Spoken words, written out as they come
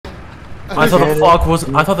I thought the fog was.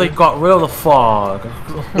 I thought they got rid of the fog.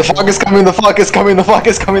 The fog is coming, the fog is coming, the fog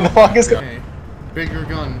is coming, the fog is coming. Okay. Bigger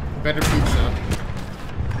gun, better pizza.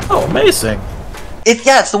 Oh, amazing.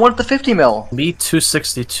 Yeah, it's the one with the 50 mil. Me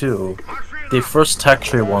 262. The first tech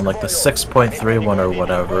tree one, like the 6.3 one or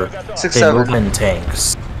whatever, they move in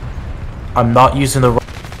tanks. I'm not using the.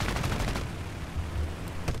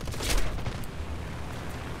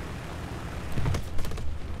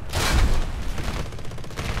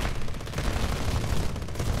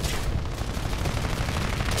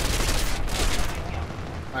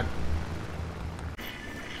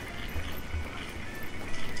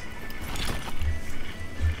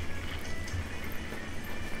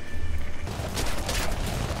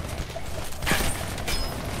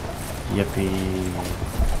 Yippee.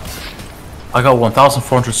 I got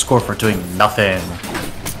 1,400 score for doing nothing.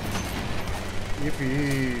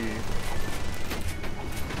 Yippee.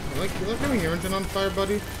 You like having your engine on fire,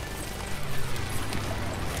 buddy?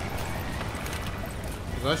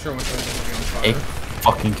 Cause I sure want your engine to be on fire. A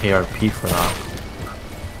fucking KRP for that.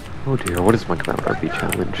 Oh dear, what is my Ground RP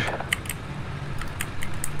challenge?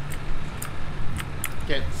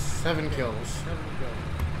 Get 7 kills.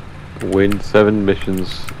 Win 7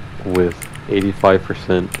 missions with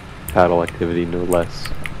 85% battle activity, no less.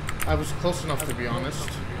 I was close enough to be honest.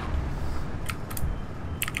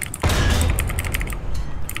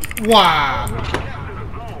 Wow!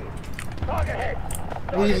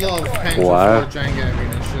 We love Panzer IV Jenga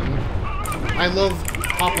ammunition. I love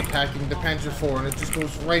pop attacking the Panzer IV and it just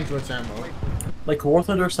goes right into its ammo. Like, War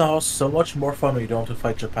Thunder sounds so much more fun when you don't have to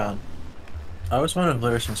fight Japan. I always wonder if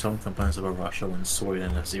there's some complaints about Russia when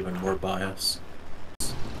Sweden has even more bias.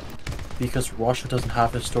 Because Russia doesn't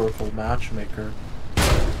have a historical matchmaker.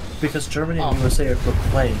 Because Germany and USA are for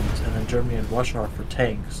planes, and then Germany and Russia are for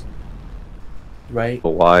tanks. Right?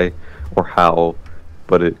 Why or how,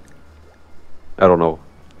 but it... I don't know.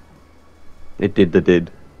 It did the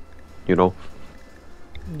did. You know?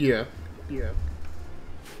 Yeah. Yeah.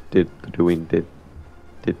 Did the doing did.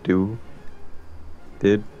 Did do.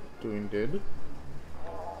 Did. Doing did.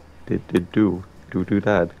 Did do. Do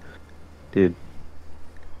that. Did.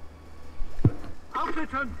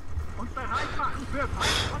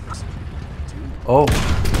 Oh.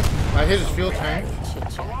 I hit his fuel tank.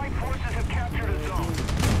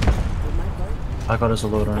 I got his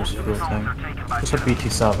load on his fuel tank. It's a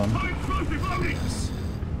BT-7.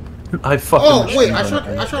 I fucking. Oh wait, I shot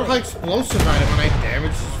high explosive at him and I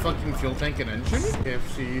damaged his fucking fuel tank and engine.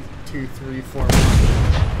 KFC 234.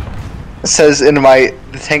 It says in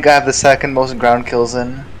the tank I have the second most ground kills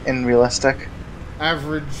in realistic.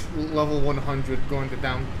 Average level 100 going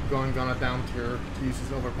on a down tier to use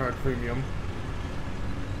his overpowered premium.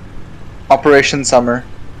 Operation Summer.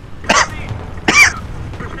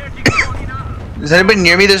 Is anybody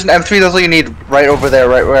near me? There's an M3, that's all you need right over there,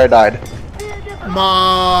 right where I died.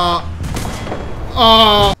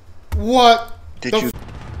 What? Did you?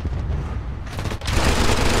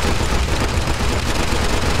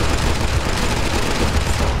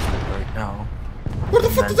 Right now. Where the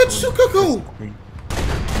fuck did that Suka go?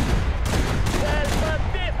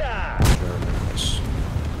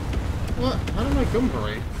 What? How did my gun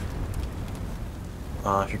break?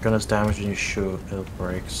 If your gun is damaged and you shoot, it'll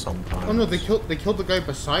break sometimes. Oh no, they killed the guy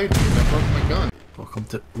beside me that broke my gun. Welcome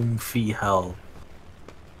to Umfi Hell.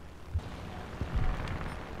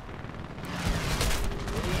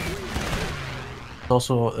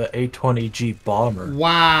 Also, the A-20G bomber.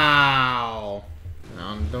 Wow. Now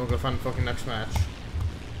I'm gonna find the fucking next match.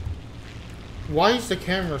 Why is the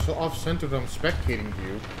camera so off-center that I'm spectating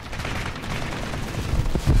you?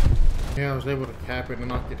 Yeah, I was able to cap it and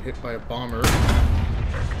not get hit by a bomber.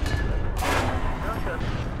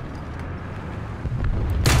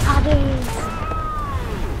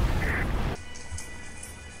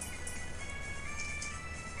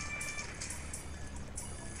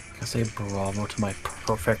 I say bravo to my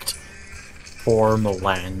perfect form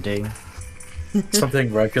landing.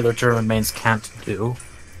 Something regular German mains can't do.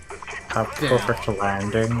 Have perfect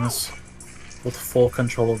landings. With full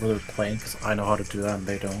control over their plane, because I know how to do that and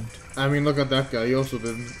they don't. I mean, look at that guy. He also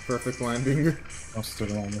did perfect landing. He also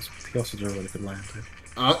did a really good landing.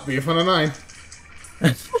 BF on a 9.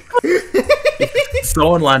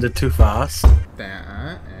 Someone landed too fast.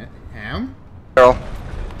 Ham? Girl.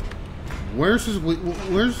 Where's his...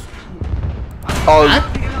 Where's... Oh,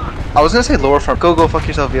 I was gonna say lower front. Go fuck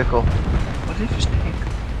yourself, vehicle. What did you just take?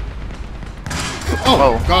 Oh,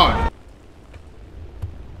 whoa. God.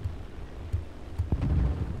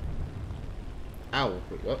 Ow.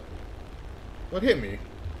 Wait, what? What hit me?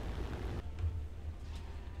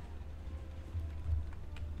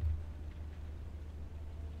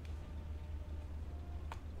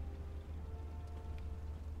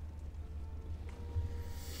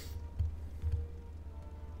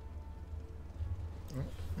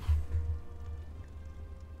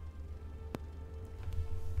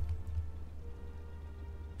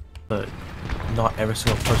 But not every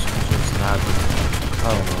single person deserves an admin. I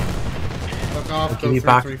don't know. Fuck off, Give me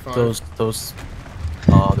back those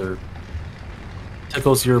other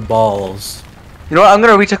tickles your balls. You know what? I'm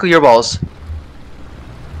gonna retickle your balls.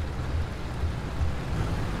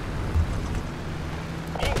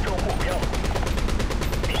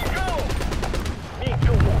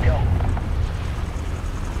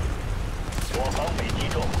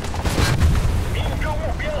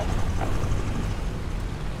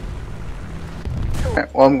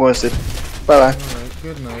 Alright, well, I'm going to sleep. Bye bye. Alright,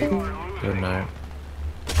 good night. Good night.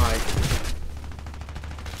 Bye.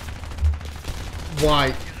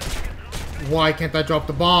 Why? Why can't I drop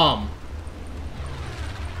the bomb?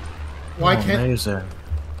 Why can't... Amazing.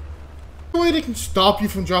 No way they can stop you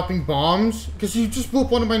from dropping bombs? Because you just blew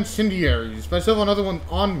up one of my incendiaries, but I still have another one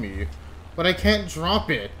on me. But I can't drop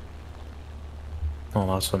it. Oh,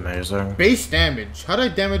 that's amazing. Base damage. How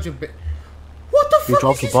did I damage a What the You fuck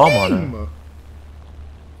dropped is a bomb his on name?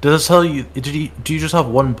 Does it tell you? Do you just have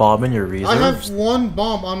one bomb in your reserves? I have one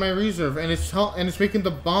bomb on my reserve, and it's making the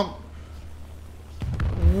bomb.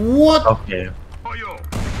 What? Okay. Oh,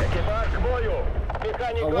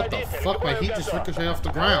 what the fuck? My heat just ricocheted off the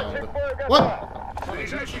ground. What? What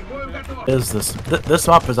is this? This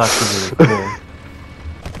map is actually really cool.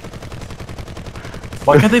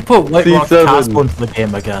 Why can't they put White Rock C7. Castle into the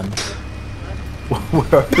game again?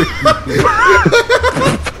 Where are you?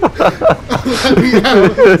 Let me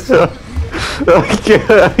out.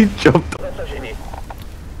 I jumped.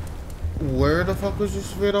 Where the fuck was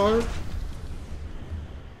this radar?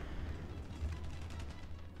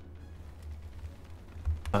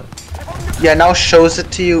 Yeah, now shows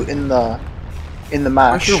it to you in the I'm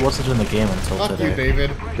match. sure it wasn't in the game until Fuck you, today.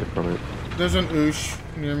 David. Get from it. There's an oosh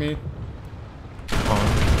near me.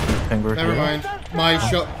 Finger Never here. mind. My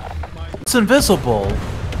shot. It's invisible.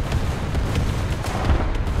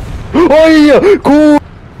 Oh yeah, cool.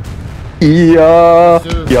 Yeah,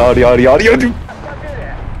 yada yada yada yada.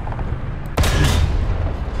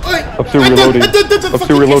 I'm still reloading. I'm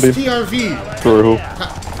still reloading. TRV. Through.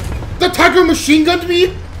 The tiger machine gunned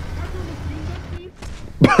me.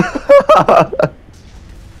 How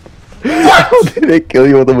did it kill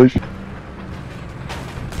you with a machine?